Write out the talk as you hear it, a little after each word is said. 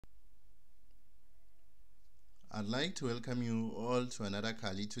I'd like to welcome you all to another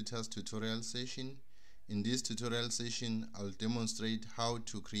Kali Tutors tutorial session. In this tutorial session, I'll demonstrate how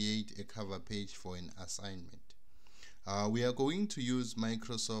to create a cover page for an assignment. We are going to use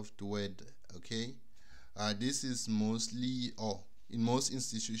Microsoft Word, okay? This is mostly, or in most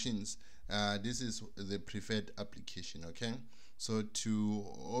institutions, this is the preferred application, okay? So to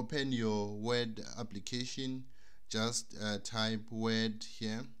open your Word application, just type Word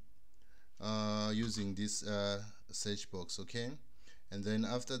here using this search box, okay? And then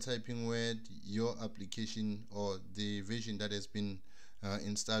after typing Word, your application or the version that has been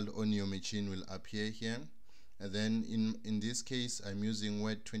installed on your machine will appear here. And then in this case, I'm using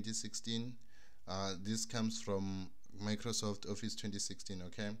Word 2016. This comes from Microsoft Office 2016,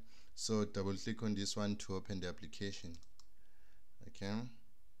 okay? So double click on this one to open the application, okay?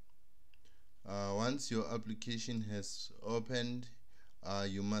 Once your application has opened,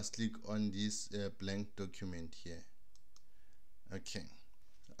 you must click on this blank document here, okay?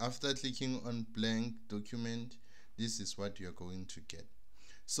 After clicking on blank document, this is what you're going to get.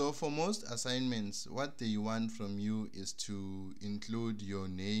 So for most assignments, what they want from you is to include your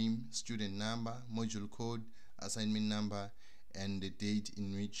name, student number, module code, assignment number, and the date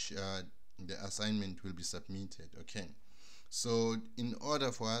in which the assignment will be submitted, okay? So in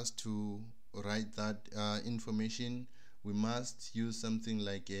order for us to write that information, we must use something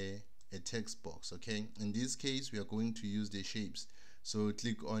like a text box, okay? In this case, we are going to use the shapes. So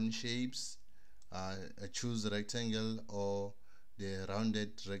click on shapes, choose rectangle or the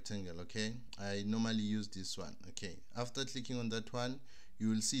rounded rectangle, okay? I normally use this one, okay? After clicking on that one, you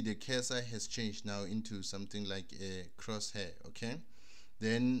will see the cursor has changed now into something like a crosshair, okay?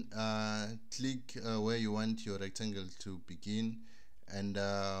 Then click where you want your rectangle to begin and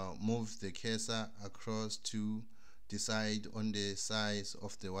move the cursor across to decide on the size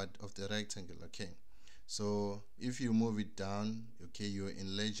of the rectangle, okay? So if you move it down, okay, you're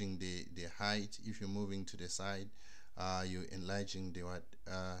enlarging the height. If you're moving to the side, you're enlarging the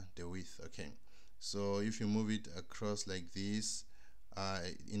width, okay? So if you move it across like this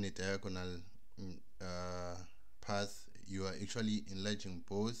in a diagonal path, you are actually enlarging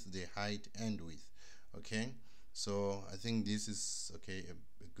both the height and width, okay? So I think this is okay, a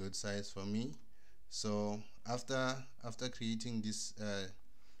good size for me. So after creating this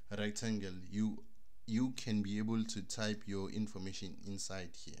rectangle, you can be able to type your information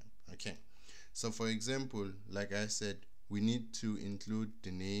inside here, okay? So for example, like I said, we need to include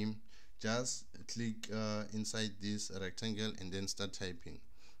the name. Just click inside this rectangle and then start typing.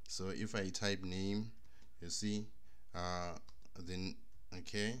 So if I type name, you see then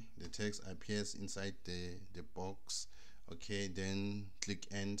okay, the text appears inside the box, okay? Then click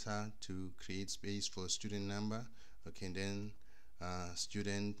enter to create space for student number, okay? Then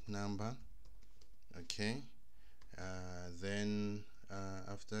student number, okay? Then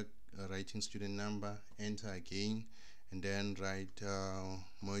after writing student number, enter again, and then write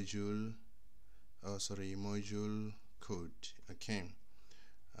module code, okay?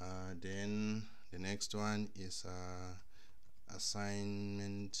 Then the next one is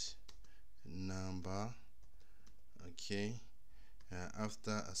assignment number, okay?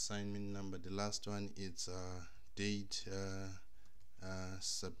 After assignment number, the last one is date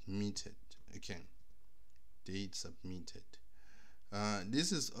submitted, okay? Date submitted.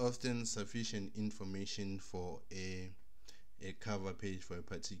 This is often sufficient information for a cover page for a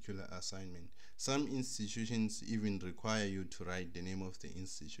particular assignment. Some institutions even require you to write the name of the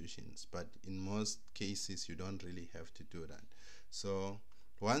institutions, but in most cases you don't really have to do that. So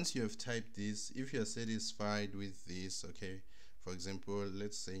once you have typed this, if you're satisfied with this, okay, for example,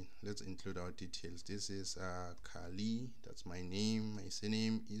 let's include our details. This is Kali, that's my name. My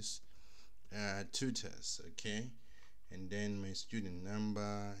surname is tutors, okay? And then my student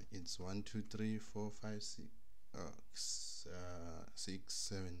number is 1 2 3 4 5 6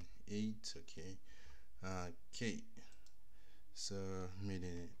 7 8, okay? Okay, so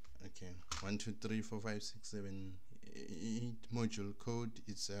okay, 1 2 3 4 5 6 7 8. Module code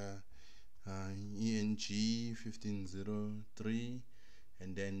is ENG 1503,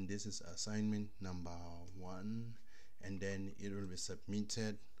 and then this is assignment number 1, and then it will be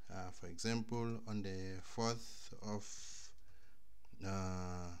submitted for example on the 4th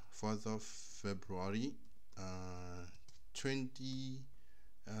of February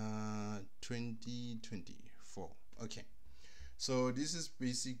 2024, okay? So this is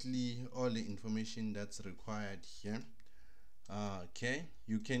basically all the information that's required here, okay?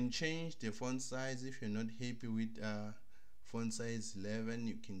 You can change the font size. If you're not happy with font size 11,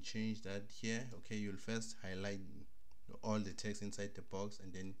 you can change that here, okay? You'll first highlight all the text inside the box,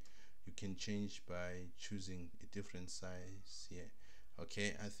 and then you can change by choosing a different size here.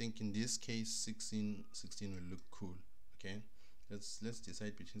 Okay, I think in this case 16 will look cool. Okay, let's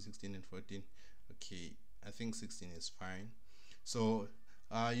decide between 16 and 14. Okay, I think 16 is fine. So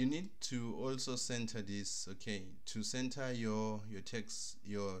you need to also center this. Okay, to center your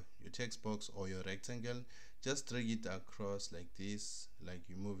text box or your rectangle, just drag it across like this, like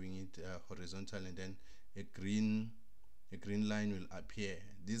you're moving it horizontal, and then a green line will appear.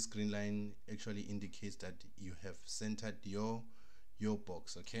 This green line actually indicates that you have centered your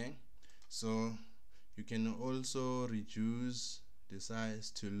box. Okay, so you can also reduce the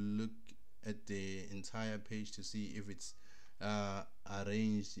size to look at the entire page to see if it's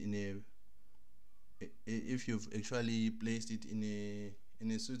arranged in if you've actually placed it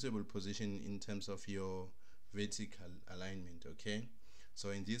in a suitable position in terms of your vertical alignment. Okay, so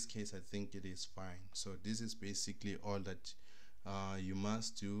in this case I think it is fine. So this is basically all that you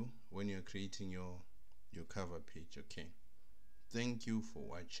must do when you're creating your cover page. Okay, thank you for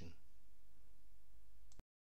watching.